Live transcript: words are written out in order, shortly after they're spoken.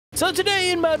So today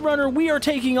in Mudrunner, we are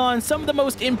taking on some of the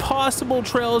most impossible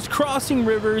trails, crossing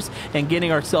rivers, and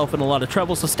getting ourselves in a lot of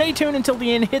trouble. So stay tuned until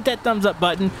the end, hit that thumbs up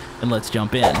button, and let's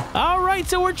jump in. All right,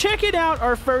 so we're checking out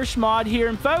our first mod here,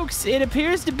 and folks, it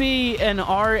appears to be an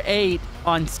R8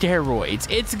 on steroids.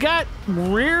 It's got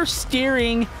rear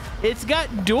steering, it's got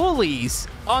dualies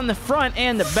on the front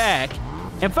and the back.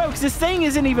 And folks, this thing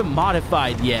isn't even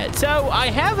modified yet. So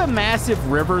I have a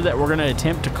massive river that we're gonna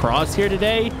attempt to cross here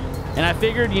today. And I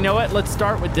figured, you know what, let's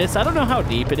start with this. I don't know how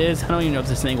deep it is. I don't even know if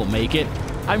this thing will make it.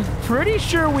 I'm pretty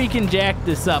sure we can jack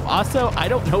this up. Also, I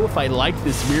don't know if I like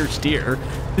this rear steer.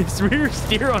 This rear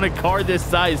steer on a car this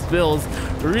size feels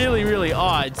really, really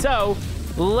odd. So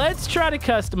let's try to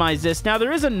customize this. Now,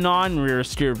 there is a non-rear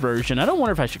steer version. I don't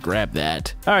wonder if I should grab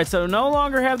that. All right, so no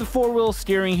longer have the four-wheel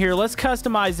steering here. Let's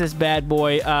customize this bad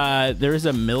boy. There is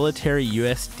a military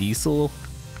US diesel.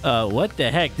 What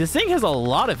the heck? This thing has a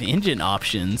lot of engine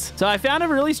options. So I found a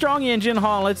really strong engine.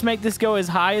 Hold on, let's make this go as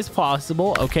high as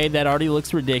possible. Okay, that already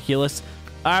looks ridiculous.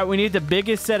 All right, we need the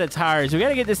biggest set of tires. We got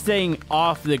to get this thing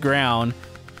off the ground.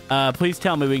 Please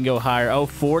tell me we can go higher. Oh,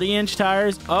 40-inch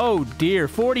tires? Oh, dear.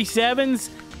 47s?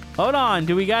 Hold on.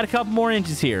 Do we got a couple more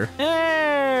inches here?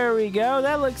 There we go.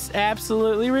 That looks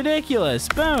absolutely ridiculous.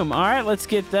 Boom. All right, let's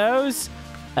get those.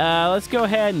 Let's go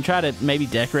ahead and try to maybe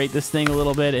decorate this thing a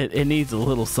little bit. It needs a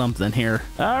little something here.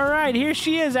 All right, here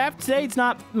she is. I have to say it's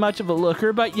not much of a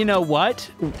looker, but you know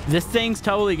what? This thing's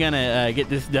totally gonna get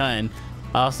this done.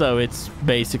 Also, it's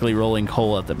basically rolling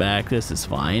coal at the back. This is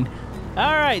fine.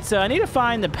 All right, so I need to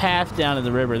find the path down to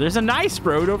the river. There's a nice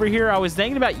road over here. I was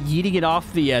thinking about yeeting it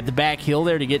off the back hill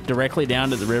there to get directly down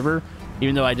to the river,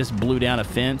 even though I just blew down a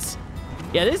fence.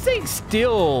 Yeah, this thing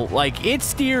still, like, its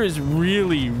steer is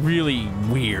really, really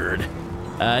weird.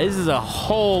 This is a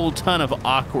whole ton of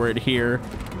awkward here.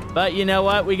 But you know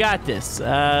what? We got this.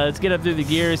 Let's get up through the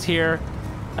gears here.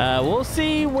 We'll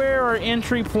see where our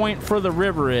entry point for the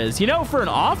river is. You know, for an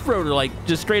off-roader, like,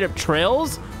 just straight up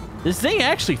trails, this thing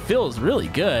actually feels really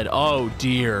good. Oh,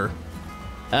 dear.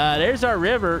 There's our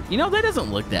river. You know, that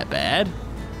doesn't look that bad.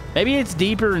 Maybe it's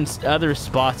deeper in other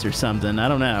spots or something. I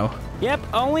don't know. Yep,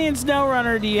 only in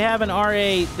Snowrunner do you have an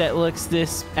R8 that looks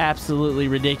this absolutely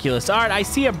ridiculous. All right, I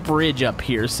see a bridge up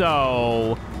here.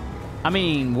 So, I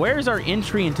mean, where's our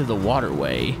entry into the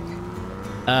waterway?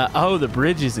 Oh, the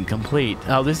bridge isn't complete.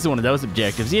 Oh, this is one of those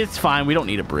objectives. It's fine. We don't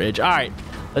need a bridge. All right,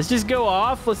 let's just go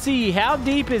off. Let's see. How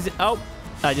deep is it? Oh,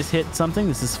 I just hit something.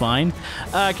 This is fine.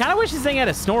 Kind of wish this thing had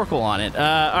a snorkel on it. All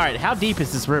right, how deep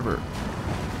is this river?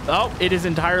 Oh, it is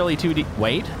entirely too deep.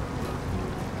 Wait.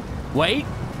 Wait.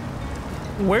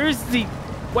 Where's the...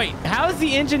 Wait, how is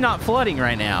the engine not flooding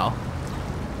right now?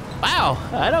 Wow,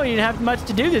 I don't even have much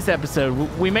to do this episode.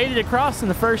 We made it across in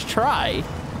the first try.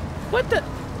 What the...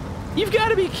 You've got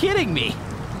to be kidding me.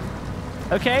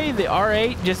 Okay, the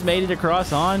R8 just made it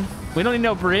across on. We don't need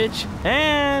no bridge.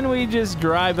 And we just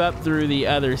drive up through the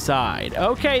other side.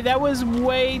 Okay, that was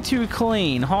way too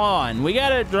clean. Hold on. We got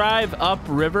to drive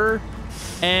upriver.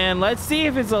 And let's see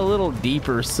if it's a little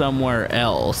deeper somewhere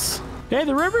else. Okay,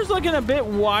 the river's looking a bit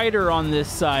wider on this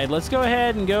side. Let's go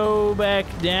ahead and go back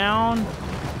down.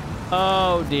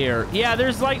 Oh dear. Yeah,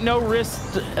 there's like no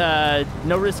risk to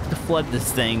flood this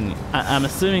thing. I'm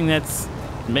assuming that's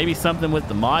maybe something with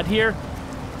the mod here.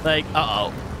 Like,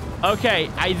 uh-oh. Okay,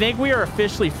 I think we are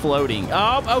officially floating.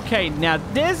 Oh, okay. Now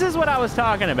this is what I was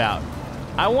talking about.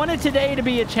 I wanted today to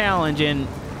be a challenge, and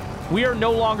we are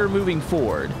no longer moving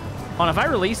forward. Hold on, if I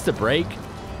release the brake,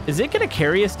 is it gonna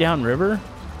carry us downriver?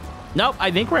 Nope,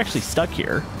 I think we're actually stuck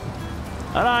here.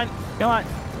 Hold on, come on.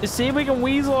 Let's see if we can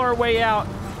weasel our way out.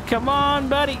 Come on,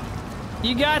 buddy.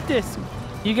 You got this.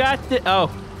 You got this. Oh.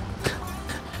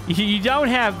 You don't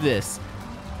have this.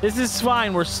 This is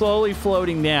fine. We're slowly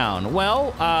floating down.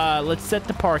 Well, let's set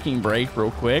the parking brake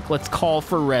real quick. Let's call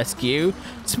for rescue.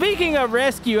 Speaking of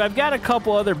rescue, I've got a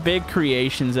couple other big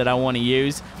creations that I want to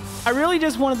use. I really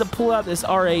just wanted to pull out this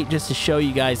R8 just to show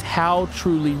you guys how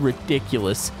truly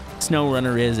ridiculous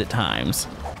Snowrunner is at times.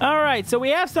 All right, so we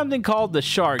have something called the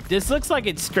Shark. This looks like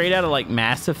it's straight out of like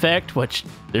Mass Effect, which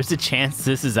there's a chance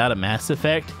this is out of Mass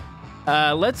Effect.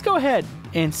 Let's go ahead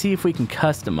and see if we can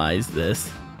customize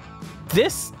this.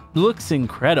 This looks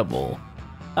incredible.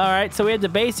 All right, so we have the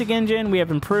basic engine, we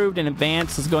have improved and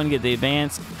advanced. Let's go ahead and get the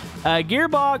advanced.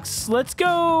 Gearbox, let's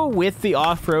go with the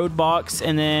off-road box,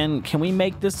 and then can we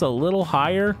make this a little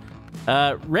higher?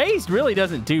 Raised really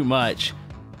doesn't do much.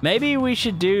 Maybe we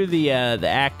should do the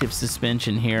active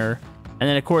suspension here. And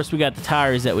then, of course, we got the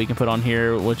tires that we can put on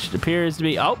here, which appears to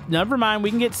be... Oh, never mind. We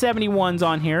can get 71s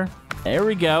on here. There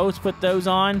we go. Let's put those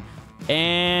on.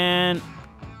 And...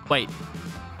 Wait.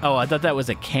 Oh, I thought that was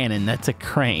a cannon. That's a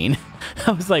crane.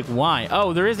 I was like, why?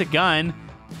 Oh, there is a gun.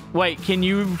 Wait, can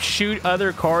you shoot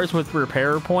other cars with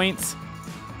repair points?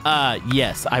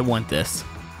 Yes, I want this.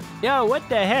 Yo, what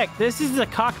the heck? This is a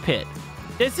cockpit.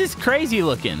 This is crazy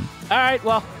looking. All right,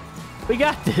 well, we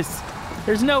got this.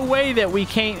 There's no way that we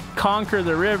can't conquer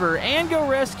the river and go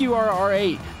rescue our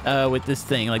R8 with this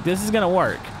thing. Like, this is gonna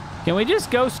work. Can we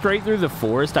just go straight through the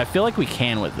forest? I feel like we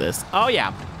can with this. Oh,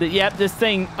 yeah. Yep, this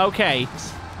thing, okay.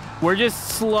 We're just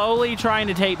slowly trying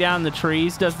to take down the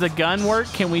trees. Does the gun work?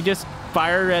 Can we just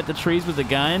fire at the trees with the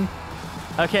gun?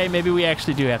 Okay, maybe we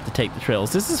actually do have to take the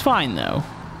trails. This is fine, though.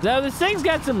 So this thing's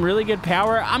got some really good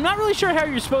power. I'm not really sure how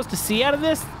you're supposed to see out of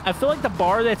this. I feel like the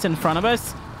bar that's in front of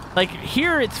us, like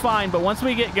here it's fine, but once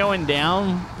we get going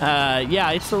down,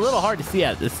 yeah, it's a little hard to see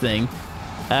out of this thing.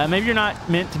 Maybe you're not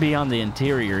meant to be on the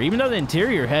interior, even though the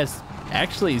interior has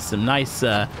actually some nice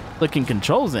looking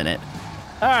controls in it.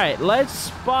 All right, let's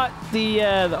spot the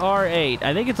R8.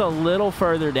 I think it's a little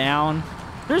further down.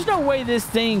 There's no way this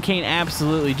thing can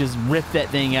absolutely just rip that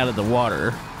thing out of the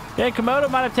water. Okay, Camodo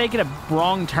might have taken a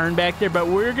wrong turn back there, but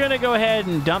we're going to go ahead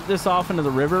and dump this off into the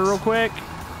river real quick.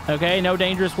 Okay, no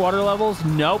dangerous water levels.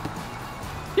 Nope.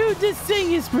 Dude, this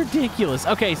thing is ridiculous.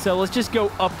 Okay, so let's just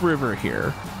go upriver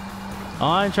here.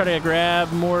 On, try to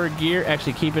grab more gear.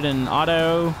 Actually, keep it in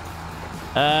auto.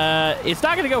 It's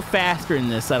not going to go faster in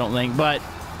this, I don't think, but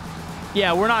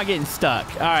yeah, we're not getting stuck.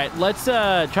 All right, let's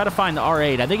try to find the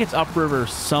R8. I think it's upriver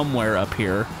somewhere up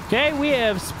here. Okay, we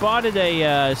have spotted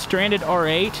a stranded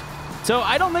R8. So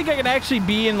I don't think I can actually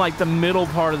be in like the middle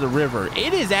part of the river.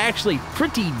 It is actually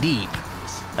pretty deep.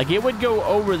 Like it would go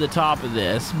over the top of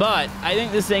this, but I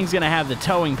think this thing's going to have the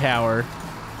towing power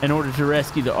in order to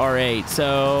rescue the R8.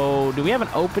 So do we have an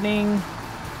opening?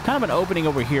 Kind of an opening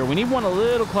over here. We need one a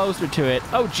little closer to it.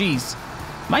 Oh, geez.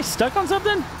 Am I stuck on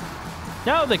something?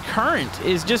 No, the current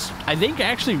is just, I think,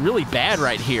 actually really bad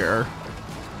right here.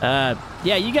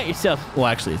 Yeah, you got yourself, well,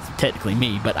 actually, it's technically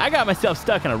me, but I got myself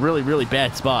stuck in a really, really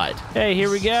bad spot. Hey,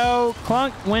 here we go.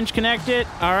 Clunk, winch connected.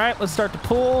 All right, let's start to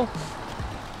pull.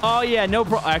 Oh, yeah, no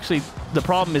problem. Actually, the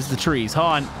problem is the trees. Hold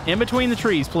on. In between the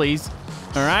trees, please.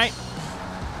 All right.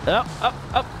 Up, up,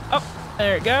 up, up.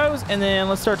 There it goes. And then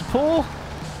let's start to pull.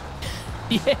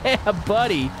 Yeah,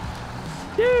 buddy.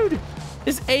 Dude,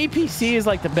 this APC is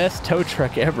like the best tow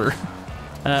truck ever.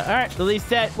 All right, at least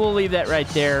that, we'll leave that right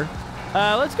there.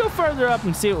 Let's go further up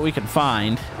and see what we can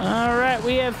find. All right,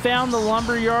 we have found the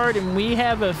lumber yard, and we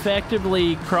have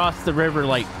effectively crossed the river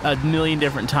like a million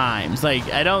different times. Like,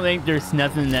 I don't think there's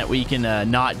nothing that we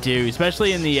can not do,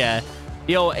 especially in the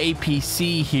old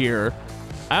APC here.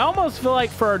 I almost feel like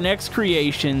for our next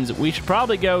creations, we should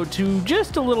probably go to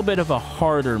just a little bit of a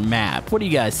harder map. What do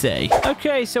you guys say?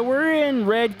 Okay, so we're in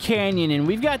Red Canyon, and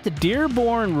we've got the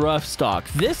Dearborn Roughstock.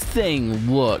 This thing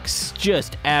looks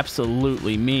just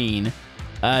absolutely mean.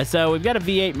 So we've got a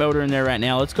V8 motor in there right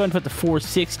now. Let's go ahead and put the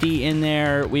 460 in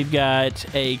there. We've got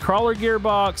a crawler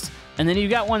gearbox, and then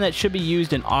you've got one that should be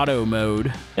used in auto mode.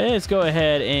 Okay, let's go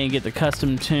ahead and get the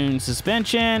custom tuned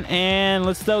suspension, and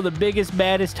let's throw the biggest,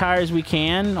 baddest tires we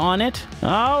can on it.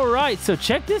 All right, so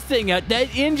check this thing out.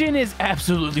 That engine is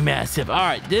absolutely massive. All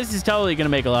right, this is totally going to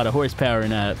make a lot of horsepower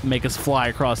and make us fly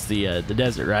across the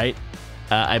desert, right?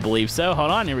 I believe so.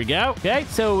 Hold on, here we go. Okay,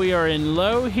 so we are in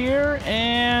low here,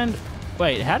 and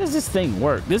wait, how does this thing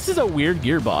work? This is a weird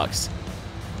gearbox.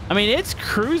 I mean, it's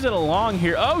cruising along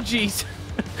here. Oh, geez.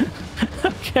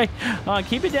 Okay,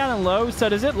 keep it down and low. So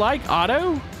does it like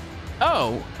auto?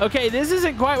 Oh, okay, this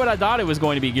isn't quite what I thought it was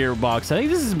going to be gearbox. I think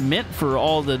this is meant for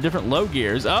all the different low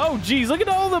gears. Oh, geez, look at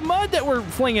all the mud that we're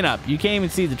flinging up. You can't even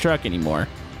see the truck anymore.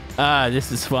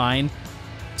 This is fine.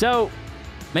 So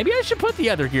maybe I should put the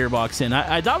other gearbox in.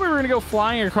 I thought we were going to go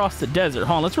flying across the desert.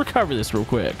 Hold on, let's recover this real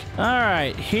quick. All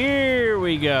right, here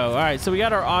we go. All right, so we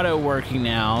got our auto working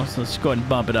now. So let's go ahead and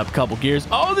bump it up a couple gears.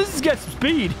 Oh, this has got some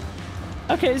speed.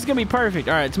 Okay, this is going to be perfect.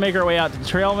 All right, let's make our way out to the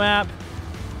trail map.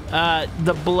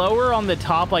 The blower on the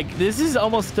top, like, this is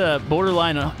almost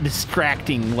borderline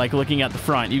distracting, like, looking at the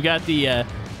front. You got the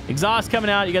exhaust coming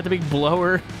out. You got the big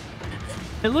blower.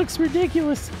 It looks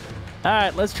ridiculous. All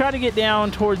right, let's try to get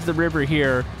down towards the river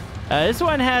here. This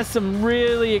one has some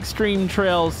really extreme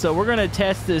trails, so we're going to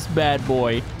test this bad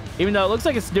boy. Even though it looks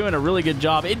like it's doing a really good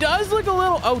job. It does look a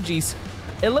little... Oh, geez.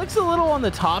 It looks a little on the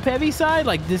top-heavy side.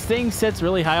 Like, this thing sits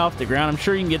really high off the ground. I'm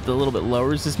sure you can get the little bit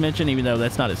lower suspension, even though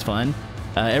that's not as fun.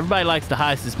 Everybody likes the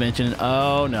high suspension.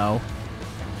 Oh, no.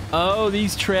 Oh,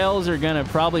 these trails are going to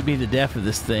probably be the death of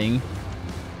this thing.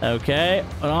 Okay,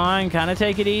 hold on. Kind of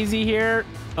take it easy here.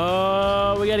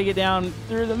 Oh, we got to get down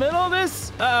through the middle of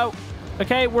this. Oh,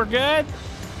 okay, we're good.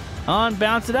 On,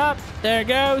 bounce it up. There it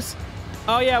goes.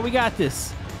 Oh, yeah, we got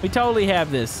this. We totally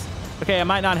have this. Okay, I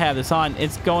might not have this on.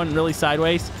 It's going really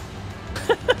sideways.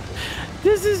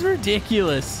 This is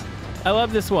ridiculous. I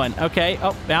love this one. Okay.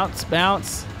 Oh, bounce,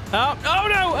 bounce. Oh, oh,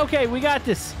 no. Okay, we got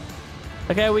this.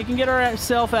 Okay, we can get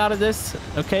ourselves out of this.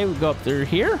 Okay, we'll go up through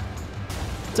here.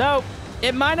 So,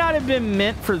 it might not have been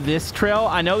meant for this trail.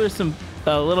 I know there's some,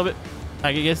 a little bit,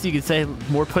 I guess you could say,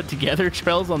 more put together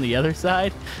trails on the other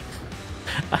side.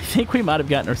 I think we might have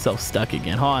gotten ourselves stuck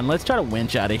again. Hold on, let's try to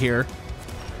winch out of here.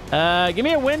 Give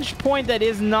me a winch point that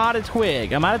is not a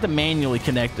twig. I might have to manually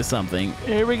connect to something.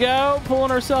 Here we go,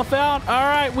 pulling ourselves out. All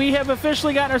right, we have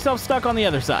officially gotten ourselves stuck on the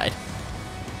other side.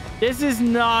 This is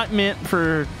not meant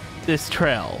for this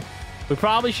trail. We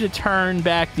probably should have turned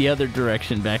back the other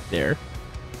direction back there.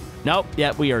 Nope,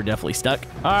 yep, we are definitely stuck.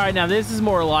 All right, now this is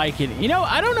more like it. You know,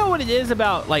 I don't know what it is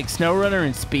about like Snowrunner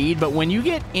and speed, but when you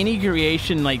get any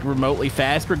creation like remotely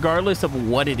fast, regardless of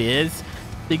what it is,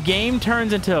 the game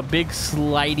turns into a big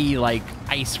slidey like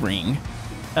ice ring.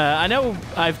 I know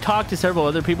I've talked to several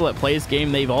other people that play this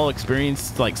game. They've all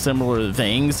experienced like similar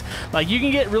things. Like you can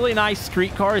get really nice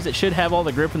street cars that should have all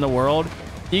the grip in the world.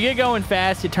 You get going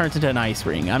fast, it turns into an ice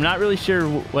ring. I'm not really sure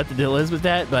what the deal is with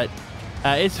that, but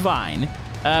it's fine.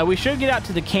 We should get out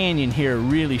to the canyon here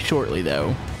really shortly,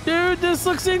 though. Dude, this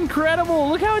looks incredible.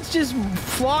 Look how it's just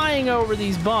flying over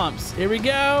these bumps. Here we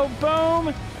go.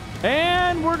 Boom.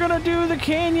 And we're going to do the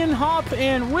canyon hop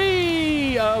and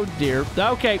whee. Oh, dear.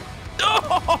 Okay.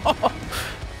 Oh!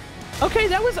 Okay,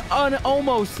 that was an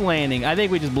almost landing. I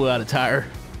think we just blew out a tire.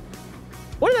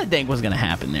 What did I think was going to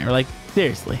happen there? Like,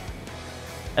 seriously.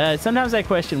 Sometimes I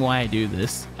question why I do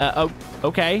this. Oh,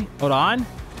 okay. Hold on.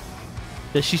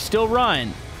 Does she still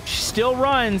run? She still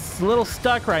runs. A little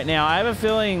stuck right now. I have a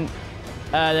feeling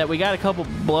that we got a couple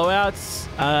blowouts.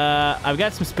 I've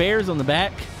got some spares on the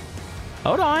back.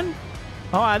 Hold on.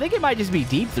 Oh, I think it might just be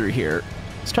deep through here.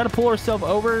 Let's try to pull ourselves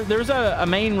over. There's a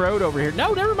main road over here.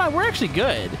 No, never mind. We're actually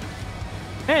good.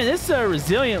 Man, this is a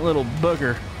resilient little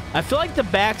booger. I feel like the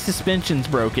back suspension's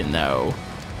broken, though.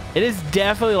 It is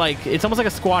definitely like, it's almost like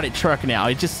a squatted truck now.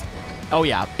 It just, oh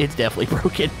yeah, it's definitely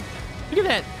broken. Look at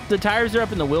that. The tires are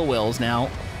up in the wheel wells now.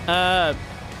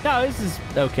 No, this is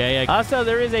okay. Also,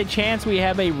 there is a chance we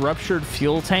have a ruptured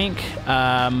fuel tank.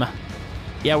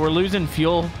 Yeah, we're losing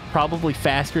fuel probably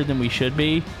faster than we should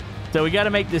be. So we got to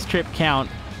make this trip count.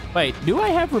 Wait, do I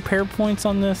have repair points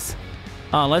on this?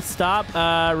 Let's stop.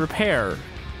 Repair.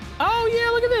 Oh, yeah,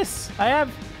 look at this. I have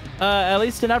at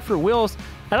least enough for wheels.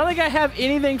 I don't think I have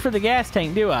anything for the gas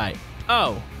tank, do I?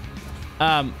 Oh.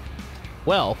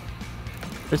 Well,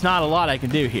 there's not a lot I can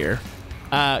do here.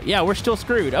 Yeah, we're still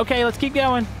screwed. Okay, let's keep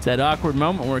going. It's that awkward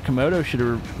moment where Camodo should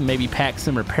have maybe packed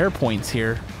some repair points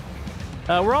here.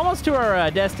 We're almost to our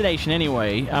destination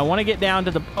anyway. I want to get down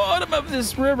to the bottom of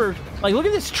this river. Like, look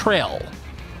at this trail.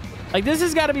 Like, this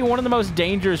has got to be one of the most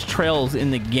dangerous trails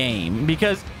in the game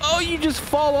because, oh, you just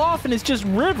fall off and it's just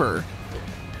river.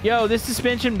 Yo, this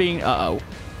suspension being, oh,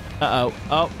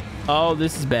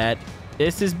 this is bad.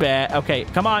 This is bad. Okay,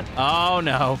 come on. Oh,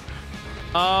 no.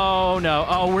 Oh, no.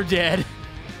 Oh, we're dead.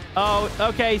 Oh,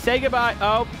 okay, say goodbye.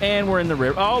 Oh, and we're in the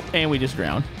river. Oh, and we just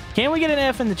drowned. Can we get an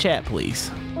F in the chat, please?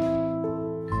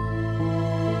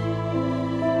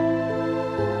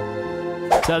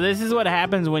 So this is what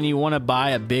happens when you want to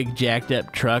buy a big jacked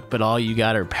up truck, but all you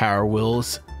got are power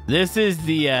wheels. This is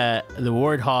the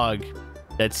Warthog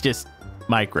that's just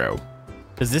micro.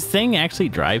 Does this thing actually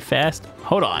drive fast?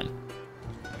 Hold on.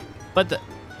 But the...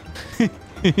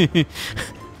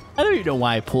 I don't even know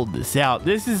why I pulled this out.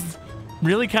 This is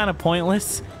really kind of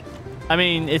pointless. I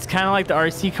mean, it's kind of like the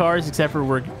RC cars, except for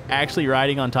we're actually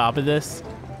riding on top of this.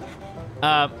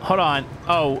 Hold on.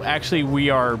 Oh, actually,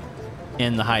 we are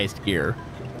in the highest gear.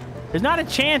 There's not a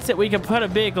chance that we can put a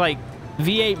big, like,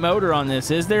 V8 motor on this,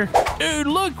 is there? Dude,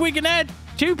 look, we can add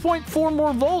 2.4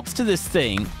 more volts to this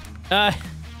thing. Can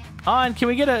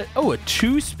we get a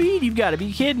 2-speed? You've got to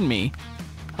be kidding me.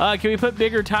 Can we put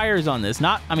bigger tires on this?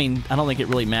 I mean, I don't think it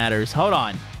really matters. Hold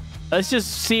on. Let's just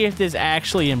see if this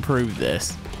actually improved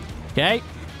this. Okay.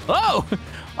 Oh,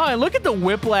 and look at the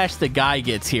whiplash the guy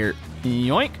gets here.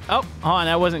 Yoink. Oh, hold on.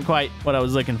 That wasn't quite what I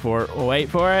was looking for. We'll wait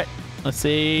for it. Let's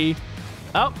see.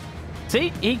 Oh, see,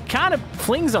 he kind of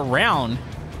flings around.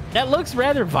 That looks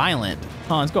rather violent.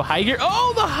 Hold on, let's go high gear.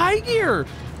 Oh, the high gear.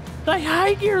 The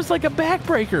high gear is like a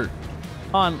backbreaker.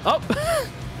 Oh.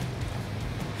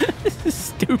 This is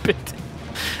stupid.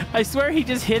 I swear he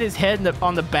just hit his head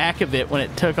on the back of it when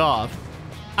it took off.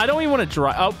 I don't even want to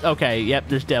drive. Oh, okay. Yep,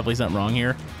 there's definitely something wrong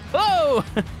here. Whoa!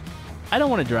 I don't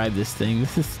want to drive this thing.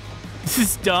 This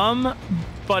is dumb,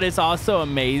 but it's also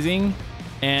amazing.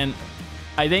 And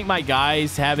I think my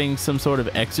guy's having some sort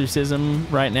of exorcism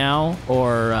right now,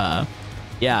 or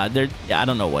yeah, I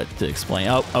don't know what to explain.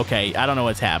 Oh, okay, I don't know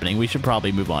what's happening. We should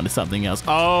probably move on to something else.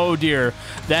 Oh dear,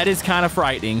 that is kind of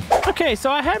frightening. Okay,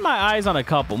 so I had my eyes on a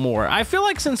couple more. I feel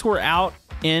like since we're out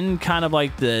in kind of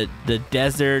like the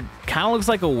desert, kind of looks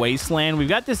like a wasteland, we've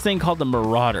got this thing called the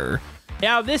Marauder.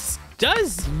 Now this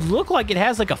does look like it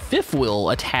has like a fifth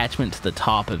wheel attachment to the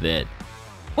top of it.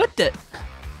 What the?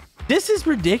 This is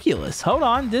ridiculous. Hold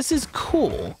on, this is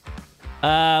cool.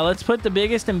 Let's put the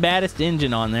biggest and baddest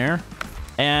engine on there.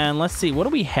 And let's see, what do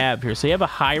we have here? So you have a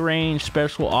high range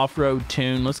special off-road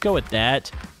tune. Let's go with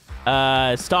that.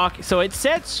 Stock, so it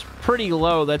sets pretty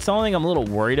low. That's the only thing I'm a little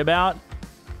worried about.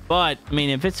 But, I mean,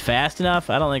 if it's fast enough,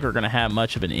 I don't think we're going to have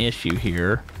much of an issue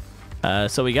here.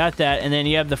 So we got that, and then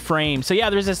you have the frame. So yeah,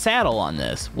 there's a saddle on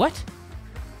this. What?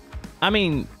 I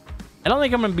mean, I don't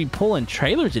think I'm going to be pulling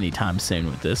trailers anytime soon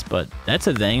with this, but that's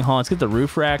a thing. Hold on, let's get the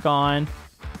roof rack on.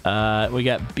 We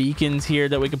got beacons here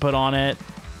that we can put on it.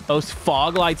 Those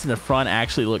fog lights in the front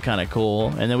actually look kind of cool.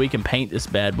 And then we can paint this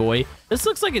bad boy. This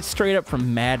looks like it's straight up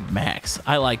from Mad Max.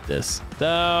 I like this.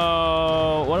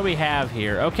 So, what do we have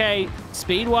here? Okay,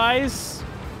 speed-wise,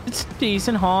 it's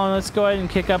decent. Hold on, let's go ahead and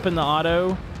kick up in the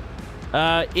auto.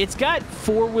 It's got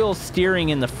four-wheel steering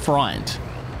in the front.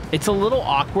 It's a little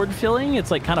awkward feeling.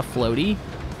 It's like kind of floaty.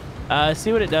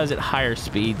 See what it does at higher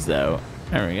speeds, though.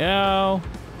 There we go.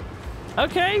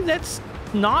 Okay, that's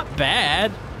not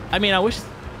bad. I mean, I wish...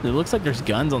 It looks like there's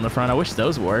guns on the front. I wish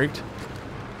those worked.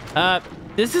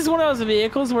 This is one of those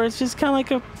vehicles where it's just kind of like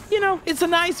a, you know, it's a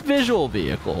nice visual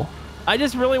vehicle. I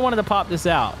just really wanted to pop this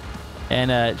out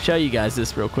and show you guys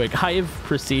this real quick. I have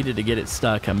proceeded to get it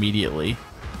stuck immediately.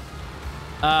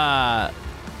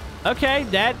 Okay,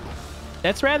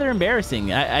 that's rather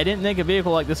embarrassing. I didn't think a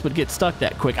vehicle like this would get stuck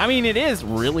that quick. I mean, it is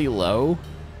really low.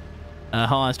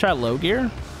 Hold on, let's try low gear.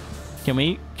 Can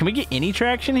we get any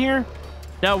traction here?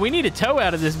 No, we need a tow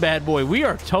out of this bad boy. We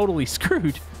are totally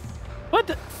screwed. What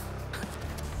the?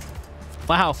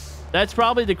 Wow, that's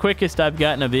probably the quickest I've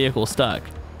gotten a vehicle stuck.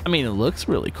 I mean, it looks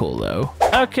really cool, though.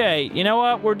 Okay, you know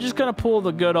what? We're just going to pull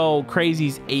the good old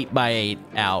Crazy's 8x8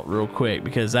 out real quick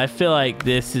because I feel like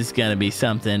this is going to be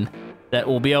something that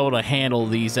will be able to handle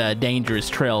these dangerous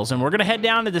trails. And we're going to head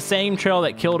down to the same trail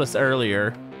that killed us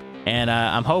earlier. And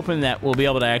I'm hoping that we'll be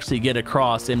able to actually get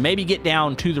across and maybe get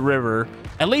down to the river,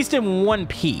 at least in one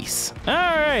piece. All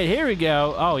right, here we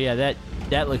go. Oh, yeah,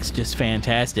 that looks just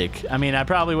fantastic. I mean, I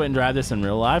probably wouldn't drive this in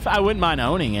real life. I wouldn't mind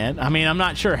owning it. I mean, I'm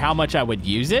not sure how much I would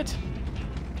use it,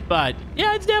 but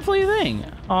yeah, it's definitely a thing.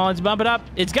 Oh, let's bump it up.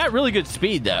 It's got really good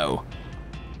speed, though.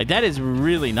 Like, that is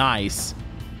really nice.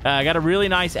 Got a really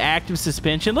nice active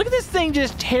suspension. Look at this thing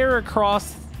just tear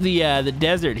across the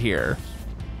desert here.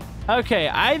 Okay,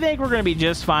 I think we're going to be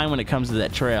just fine when it comes to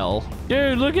that trail.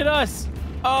 Dude, look at us.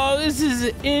 Oh, this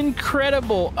is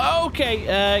incredible. Okay,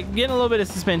 getting a little bit of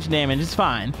suspension damage. It's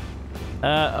fine.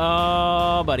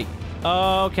 Oh, buddy.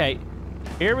 Okay,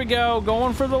 here we go.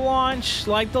 Going for the launch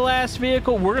like the last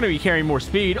vehicle. We're going to be carrying more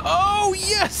speed. Oh,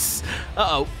 yes.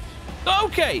 Uh-oh.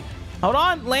 Okay. Hold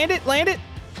on. Land it. Land it.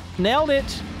 Nailed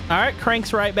it. All right,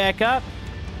 cranks right back up.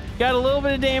 Got a little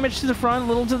bit of damage to the front, a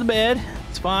little to the bed.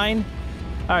 It's fine.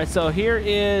 All right, so here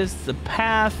is the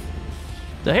path.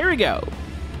 So here we go.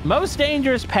 Most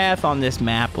dangerous path on this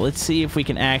map. Let's see if we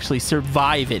can actually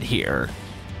survive it here.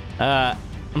 I'm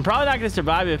probably not going to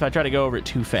survive it if I try to go over it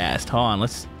too fast. Hold on,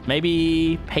 let's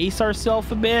maybe pace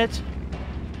ourselves a bit.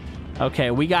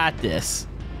 Okay, we got this.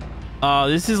 Oh,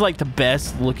 this is like the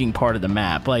best looking part of the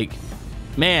map. Like,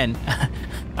 man,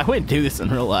 I wouldn't do this in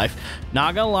real life.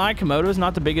 Not gonna lie, Camodo's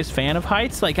not the biggest fan of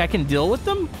heights. Like, I can deal with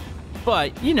them,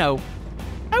 but, you know,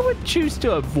 I would choose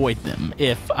to avoid them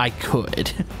if I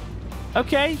could.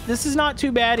 Okay, this is not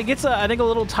too bad. It gets, I think, a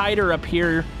little tighter up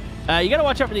here. You got to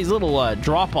watch out for these little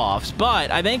drop-offs, but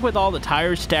I think with all the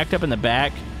tires stacked up in the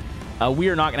back, we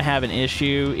are not going to have an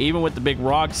issue, even with the big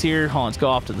rocks here. Hold on, let's go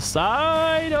off to the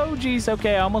side. Oh, geez.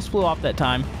 Okay, I almost flew off that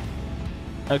time.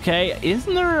 Okay,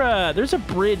 isn't there, there's a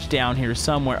bridge down here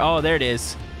somewhere. Oh, there it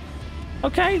is.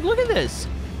 Okay, look at this.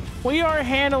 We are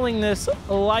handling this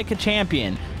like a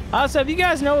champion. So if you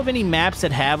guys know of any maps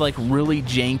that have like really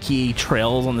janky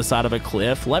trails on the side of a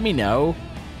cliff, let me know.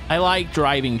 I like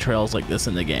driving trails like this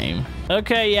in the game.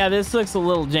 Okay, yeah, this looks a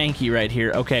little janky right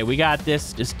here. Okay, we got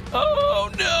this. Just, oh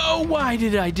no, why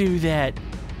did I do that?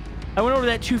 I went over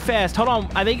that too fast. Hold on,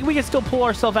 I think we can still pull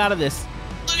ourselves out of this.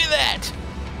 Look at that.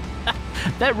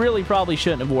 That really probably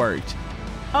shouldn't have worked.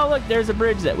 Oh, look, there's a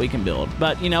bridge that we can build.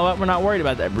 But you know what? We're not worried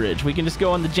about that bridge. We can just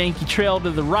go on the janky trail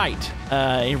to the right.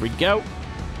 Here we go.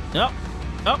 Oh,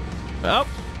 oh, oh.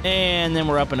 And then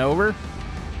we're up and over.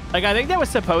 Like, I think that was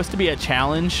supposed to be a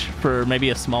challenge for maybe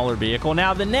a smaller vehicle.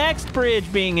 Now, the next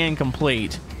bridge being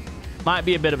incomplete might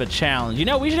be a bit of a challenge. You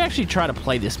know, we should actually try to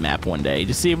play this map one day.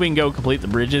 Just see if we can go complete the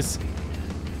bridges.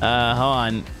 Hold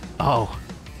on. Oh,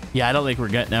 yeah, I don't think we're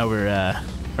getting over,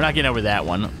 we're not getting over that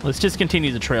one. Let's just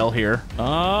continue the trail here.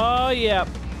 Oh, yep.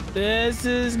 This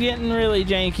is getting really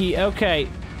janky. Okay,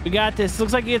 we got this.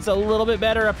 Looks like it gets a little bit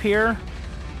better up here.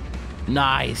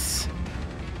 Nice.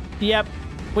 Yep,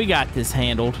 we got this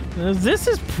handled. This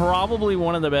is probably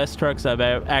one of the best trucks I've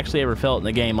actually ever felt in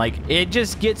the game. Like, it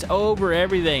just gets over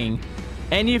everything.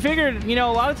 And you figured, you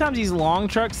know, a lot of times these long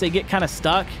trucks, they get kind of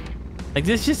stuck. Like,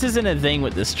 this just isn't a thing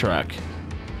with this truck.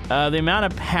 The amount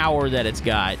of power that it's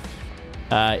got,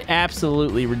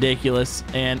 absolutely ridiculous.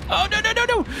 And, oh,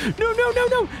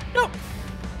 no.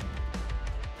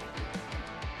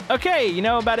 Okay, you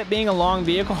know about it being a long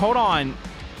vehicle? Hold on.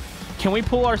 Can we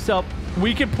pull ourselves?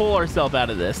 We could pull ourselves out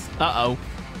of this. Uh-oh.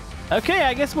 Okay,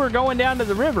 I guess we're going down to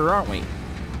the river, aren't we?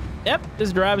 Yep,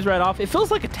 this drives right off. It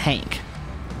feels like a tank.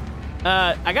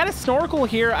 I got a snorkel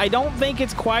here. I don't think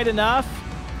it's quite enough.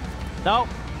 Nope.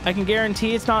 I can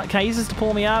guarantee it's not. Can I use this to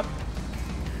pull me up?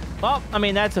 Well, I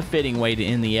mean, that's a fitting way to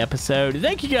end the episode.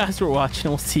 Thank you guys for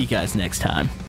watching. We'll see you guys next time.